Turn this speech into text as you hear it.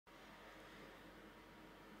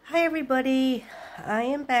Hi everybody, I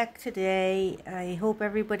am back today. I hope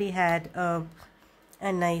everybody had a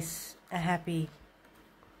happy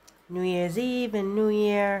New Year's Eve and New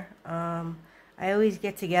Year. I always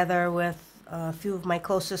get together with a few of my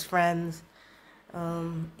closest friends,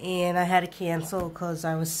 and I had to cancel because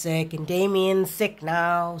I was sick, and Damien's sick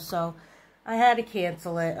now, so I had to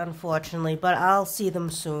cancel it, unfortunately, but I'll see them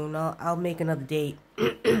soon. I'll make another date,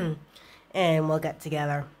 and we'll get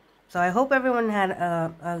together. So I hope everyone had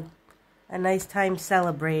a nice time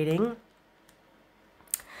celebrating.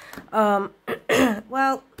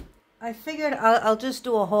 Well, I figured I'll just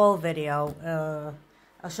do a whole video.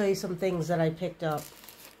 I'll show you some things that I picked up.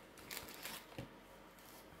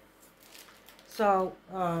 So,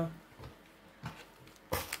 I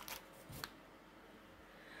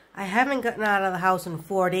haven't gotten out of the house in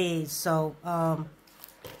 4 days, so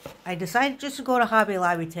I decided just to go to Hobby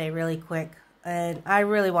Lobby today really quick. And I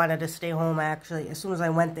really wanted to stay home, actually. As soon as I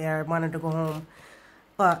went there, I wanted to go home.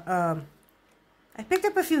 But I picked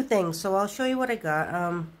up a few things, so I'll show you what I got.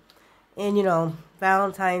 And, you know,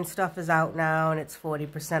 Valentine's stuff is out now, and it's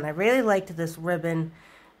 40%. I really liked this ribbon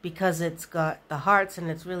because it's got the hearts,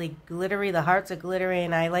 and it's really glittery. The hearts are glittery,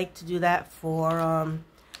 and I like to do that for... I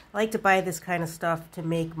like to buy this kind of stuff to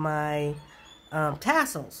make my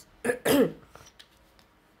tassels.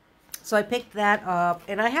 So I picked that up,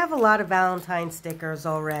 and I have a lot of Valentine stickers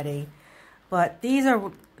already, but these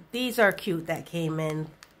are cute that came in.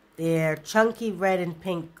 They're chunky red and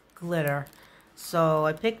pink glitter, so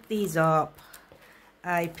I picked these up.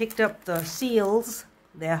 I picked up the seals.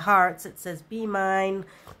 They're hearts. It says "Be Mine,"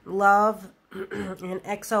 "Love," and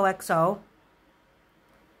XOXO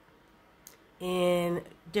in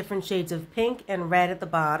different shades of pink and red at the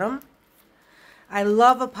bottom. I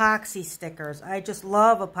love epoxy stickers. I just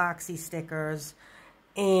love epoxy stickers.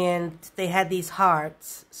 And they had these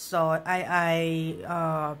hearts. So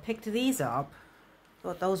I picked these up.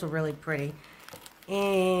 Thought those were really pretty.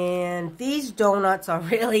 And these donuts are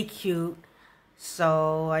really cute.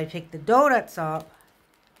 So I picked the donuts up.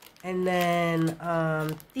 And then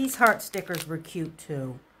these heart stickers were cute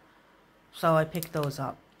too. So I picked those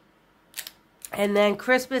up. And then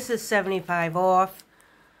Christmas is 75 off.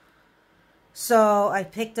 So I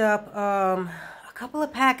picked up a couple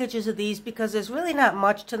of packages of these because there's really not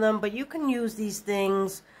much to them, but you can use these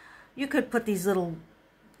things. You could put these little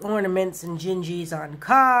ornaments and gingies on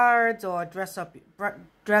cards or dress up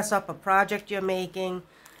a project you're making.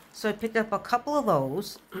 So I picked up a couple of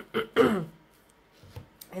those.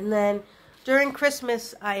 And then during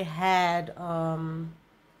Christmas I had a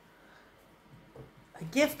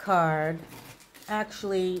gift card.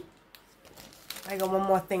 Actually, I got one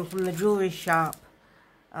more thing from the jewelry shop.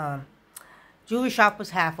 Jewelry shop was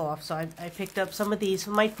half off, so I picked up some of these for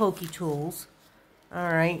my pokey tools.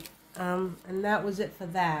 Alright, and that was it for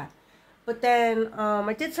that. But then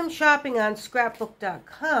I did some shopping on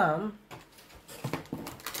scrapbook.com.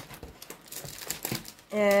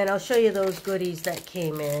 And I'll show you those goodies that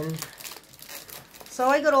came in. So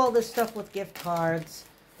I got all this stuff with gift cards.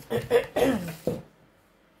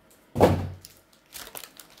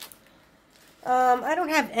 I don't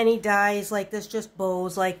have any dies like this, just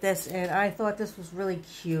bows like this, and I thought this was really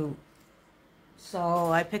cute.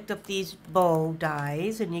 So I picked up these bow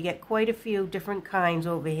dies, and you get quite a few different kinds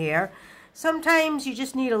over here. Sometimes you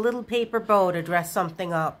just need a little paper bow to dress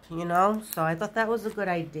something up, you know? So I thought that was a good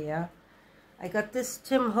idea. I got this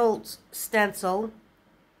Tim Holtz stencil.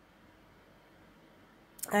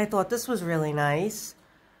 I thought this was really nice.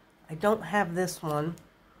 I don't have this one.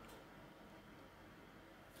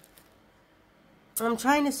 I'm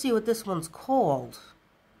trying to see what this one's called.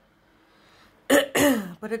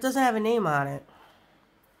 But it doesn't have a name on it.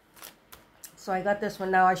 So I got this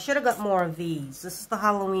one. Now, I should have got more of these. This is the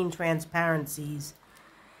Halloween transparencies.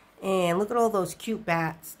 And look at all those cute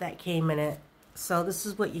bats that came in it. So this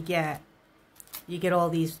is what you get. You get all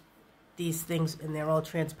these things, and they're all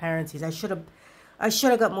transparencies. I should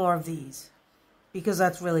have got more of these. Because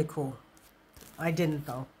that's really cool. I didn't,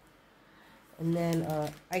 though. And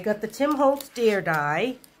then I got the Tim Holtz deer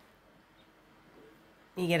die.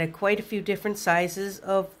 You get quite a few different sizes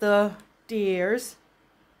of the deers.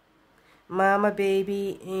 Mama,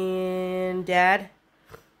 baby, and dad.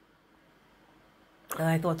 And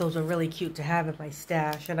I thought those were really cute to have in my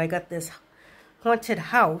stash. And I got this haunted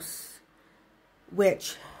house,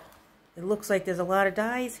 which it looks like there's a lot of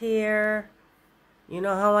dies here. You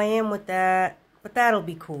know how I am with that. But that'll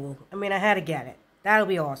be cool. I mean, I had to get it. That'll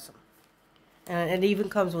be awesome. And it even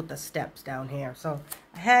comes with the steps down here. So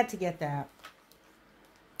I had to get that.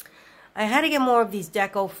 I had to get more of these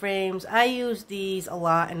deco frames. I use these a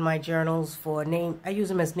lot in my journals for I use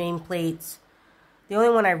them as nameplates. The only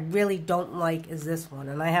one I really don't like is this one,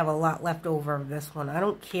 and I have a lot left over of this one. I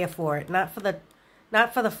don't care for it. Not for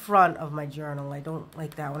the front of my journal. I don't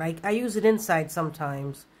like that one. I use it inside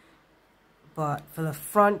sometimes, but for the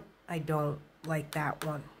front, I don't like that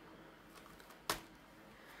one.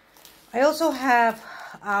 I also have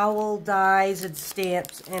owl dies and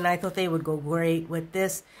stamps, and I thought they would go great with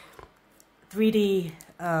this 3D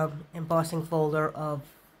embossing folder of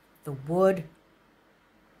the wood.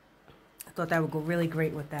 I thought that would go really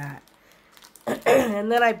great with that. And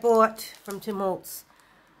then I bought from Tim Holtz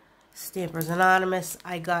Stampers Anonymous,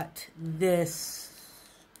 I got this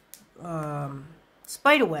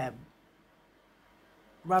spiderweb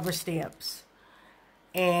rubber stamps.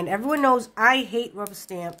 And everyone knows I hate rubber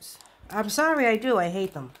stamps. I'm sorry, I do. I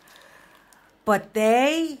hate them. But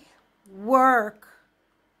they work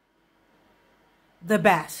the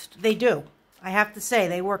best. They do. I have to say,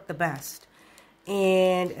 they work the best.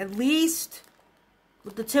 And at least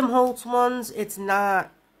with the Tim Holtz ones, it's not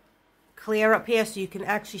clear up here, so you can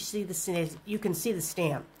actually see the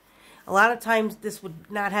stamp. A lot of times this would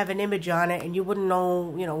not have an image on it, and you wouldn't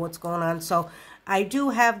know, you know, what's going on. So I do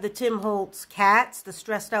have the Tim Holtz cats, the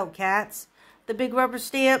stressed out cats, the big rubber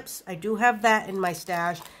stamps. I do have that in my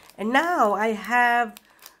stash. And now I have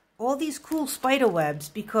all these cool spider webs,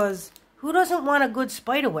 because who doesn't want a good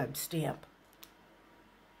spider web stamp?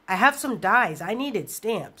 I have some dies. I needed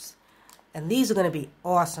stamps. And these are going to be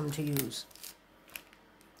awesome to use.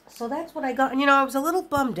 So that's what I got. And, you know, I was a little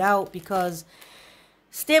bummed out because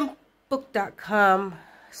scrapbook.com,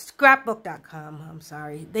 I'm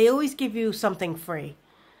sorry, they always give you something free.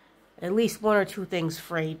 At least one or two things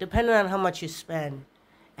free, depending on how much you spend.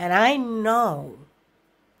 And I know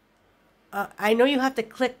you have to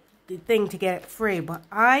click the thing to get it free, but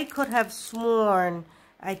I could have sworn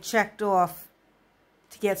I checked off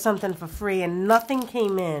to get something for free and nothing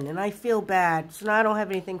came in, and I feel bad. So now I don't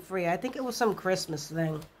have anything free. I think it was some Christmas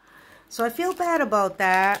thing. So I feel bad about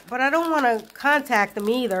that, but I don't want to contact them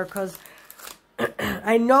either, because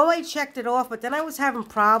I know I checked it off, but then I was having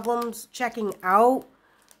problems checking out.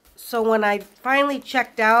 So when I finally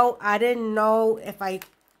checked out, I didn't know if I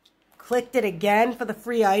clicked it again for the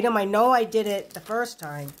free item. I know I did it the first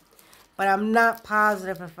time, but I'm not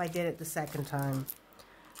positive if I did it the second time.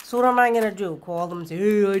 So what am I going to do? Call them and say,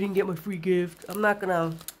 hey, I didn't get my free gift. I'm not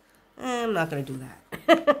going to do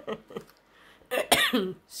that.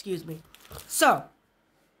 Excuse me. So,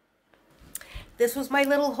 this was my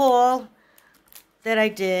little haul that I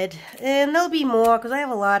did. And there'll be more, because I have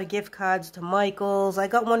a lot of gift cards to Michael's. I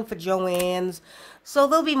got one for Joann's. So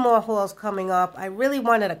there'll be more hauls coming up. I really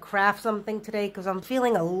wanted to craft something today, because I'm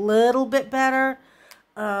feeling a little bit better.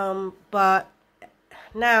 But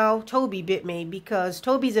now Toby bit me, because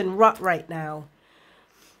Toby's in rut right now.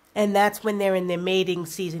 And that's when they're in their mating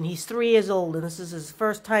season. He's 3 years old, and this is his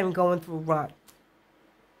first time going through rut.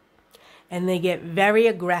 And they get very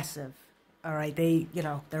aggressive. All right,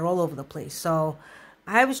 they're all over the place. So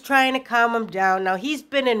I was trying to calm him down. Now, he's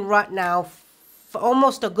been in rut now for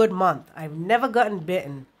almost a good month. I've never gotten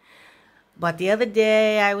bitten. But the other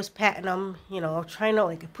day, I was patting him, trying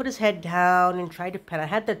to, put his head down and try to pet. I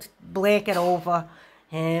had the blanket over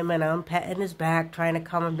him, and I'm patting his back, trying to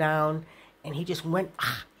calm him down. And he just went,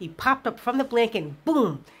 he popped up from the blanket, and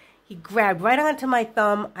boom, he grabbed right onto my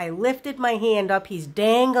thumb. I lifted my hand up. He's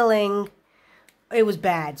dangling. It was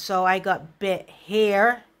bad. So I got bit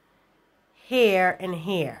here, here, and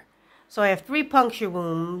here. So I have 3 puncture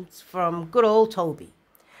wounds from good old Toby.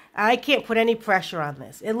 I can't put any pressure on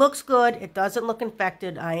this. It looks good. It doesn't look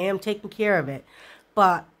infected. I am taking care of it.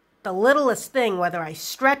 But the littlest thing, whether I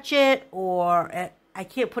stretch it or I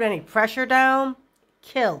can't put any pressure down,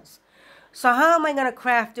 kills. So how am I going to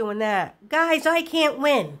craft doing that? Guys, I can't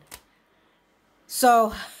win.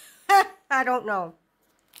 So, I don't know.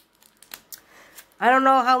 I don't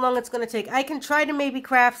know how long it's going to take. I can try to maybe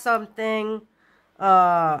craft something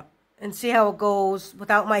and see how it goes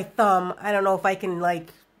without my thumb. I don't know if I can,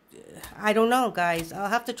 I don't know, guys. I'll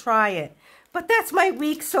have to try it. But that's my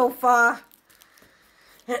week so far.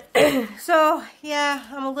 So, yeah,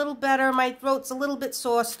 I'm a little better. My throat's a little bit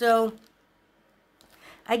sore still.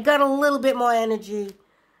 I got a little bit more energy.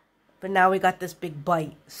 But now we got this big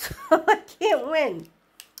bite. So I can't win.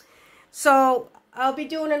 So I'll be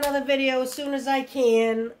doing another video as soon as I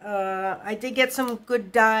can. I did get some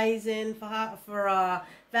good dies in for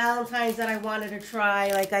Valentine's that I wanted to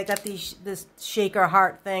try. Like I got this shaker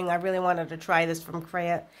heart thing. I really wanted to try this from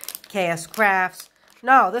KS Crafts.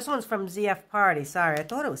 No, this one's from ZF Party. Sorry, I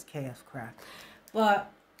thought it was KS Craft.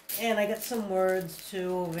 And I got some words too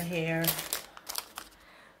over here.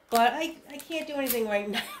 But I can't do anything right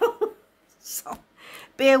now. So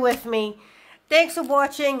bear with me. thanks for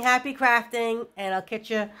watching. Happy crafting, and I'll catch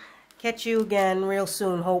you again real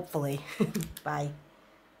soon, hopefully. Bye.